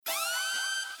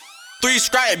3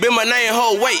 stripes, been my name,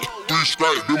 whole weight. 3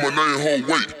 stripes, been my name, whole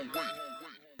weight.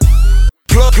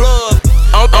 Plug,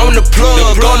 I'm the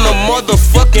plug, on the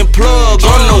motherfucking plug.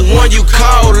 I'm the one you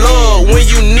call love when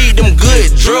you need them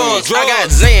good drugs. I got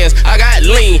Zans, I got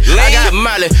lean, I got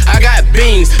Molly, I got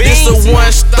beans. This a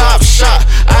one-stop shop.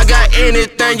 I got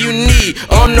anything you need.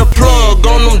 On the plug,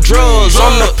 on them drugs.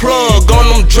 On the plug, on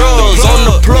them drugs. On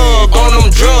the plug, on them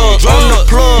drugs. On the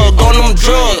plug, on them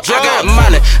drugs. I got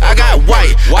Molly, I got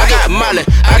white, I got Molly,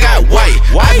 I got white.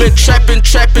 I been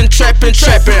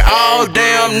trapping all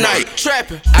damn night.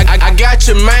 I got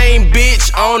your main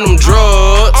bitch on them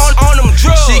drugs.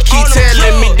 She keep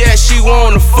telling me that she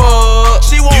wanna fuck.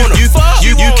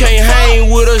 You can't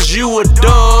hang with us, you a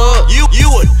dub.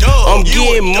 I'm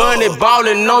getting money,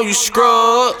 ballin' on you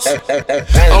scrubs.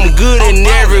 I'm good in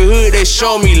every hood, they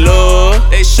show me love.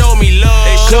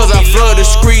 Cause I flood the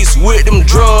streets with them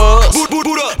drugs.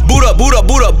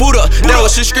 Boot up. That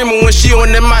was she screaming when she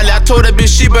on that molly. I told that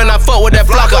bitch she better not fuck with that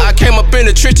flocker. I came up in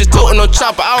the trenches, toting no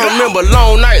chopper. I remember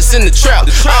long nights in the trap.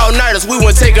 All nighters, we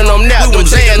went taking them naps. Them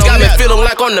Zans got me feeling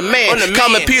like I'm the man. Call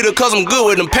me Peter cause I'm good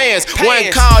with them pants.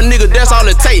 One call, nigga, that's all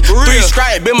it take. 3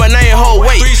 stripes, been my name, whole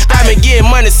weight. I been getting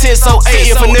money since 08.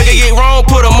 If a nigga get wrong,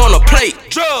 put him on a plate.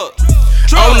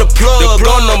 I'm the plug,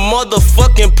 on the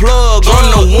motherfucking plug. I'm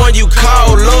the one you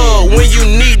call love when you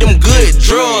need them good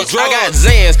drugs. I got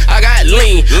Zans, I got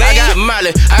lean, I got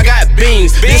Molly, I got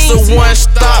beans. This a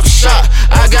one-stop shop.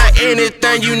 I got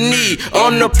anything you need.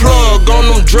 On the plug,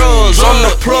 on them drugs. On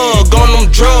the plug, on them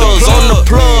drugs. On the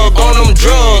plug, on them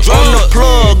drugs. On the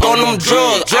plug, on them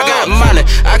drugs. I got Molly,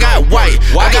 I got white,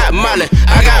 I got Molly,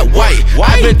 I got white.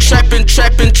 I been trapping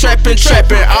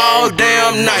all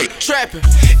damn night.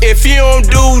 If you don't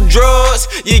do drugs,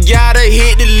 you gotta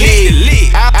hit the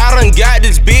lick. I done got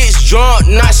this bitch drunk,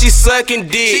 now she sucking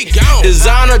dick.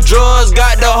 Designer drugs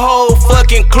got the whole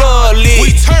fucking club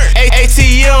lit.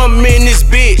 ATM in this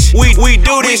bitch, we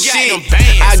do this shit.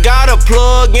 I got a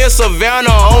plug in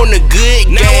Savannah on the good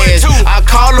gas. I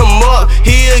call him up,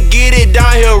 he'll get it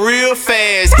down here real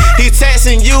fast. He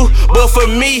texting you, but for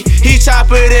me, he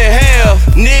chop it in half.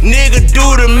 Nigga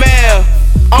do the math.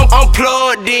 I'm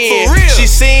plugged in. She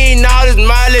seen all this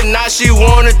Molly, now she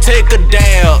wanna take a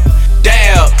dab.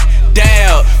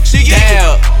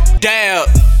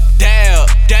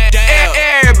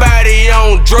 Everybody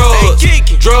on drugs.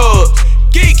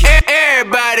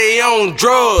 Everybody on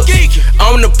drugs.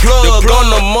 I'm the plug, on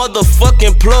the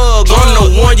motherfucking plug. I'm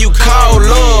the one you call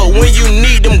love when you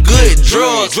need them good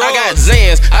drugs. I got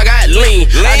Zans, I got lean,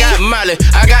 I got Molly,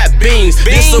 I got beans.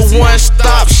 This a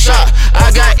one-stop shop.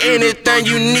 I got anything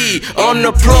you need. On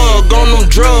the plug, on them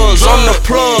drugs. On the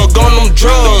plug, on them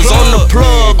drugs. On the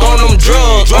plug, on them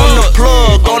drugs. On the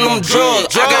plug, on them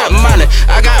drugs. I got Molly,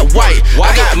 I got white,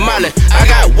 I got Molly, I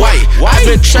got white. I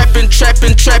been trapping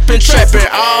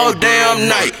all damn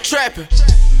night.